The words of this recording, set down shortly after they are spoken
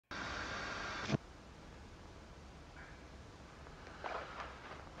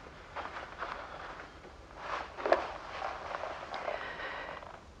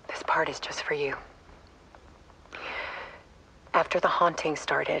part is just for you. After the haunting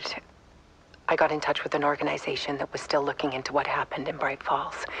started, I got in touch with an organization that was still looking into what happened in Bright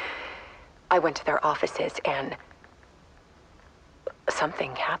Falls. I went to their offices and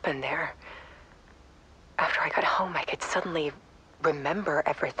something happened there. After I got home, I could suddenly remember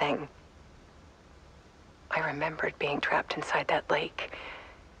everything. I remembered being trapped inside that lake.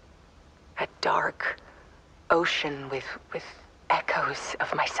 A dark ocean with echoes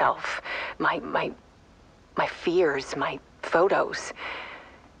of myself. My fears, my photos.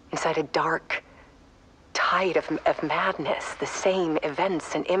 Inside a dark tide of madness. The same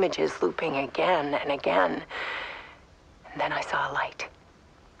events and images looping again and again. And then I saw a light.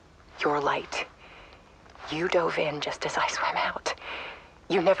 Your light. You dove in just as I swam out.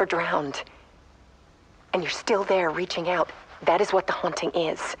 You never drowned. And you're still there reaching out. That is what the haunting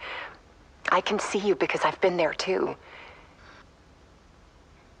is. I can see you because I've been there too.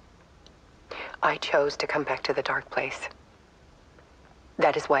 I chose to come back to the dark place.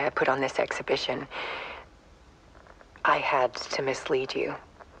 That is why I put on this exhibition. I had to mislead you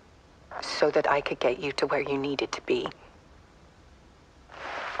so that I could get you to where you needed to be.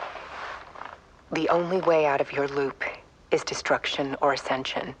 The only way out of your loop is destruction or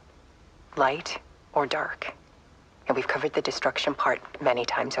ascension. Light or dark. And we've covered the destruction part many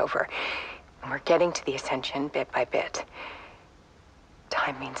times over. And we're getting to the ascension bit by bit.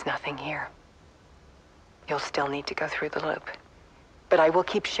 Time means nothing here. You'll still need to go through the loop. But I will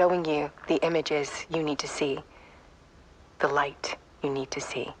keep showing you the images you need to see. The light you need to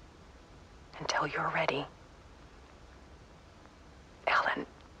see. Until you're ready. Ellen,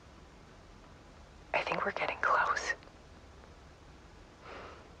 I think we're getting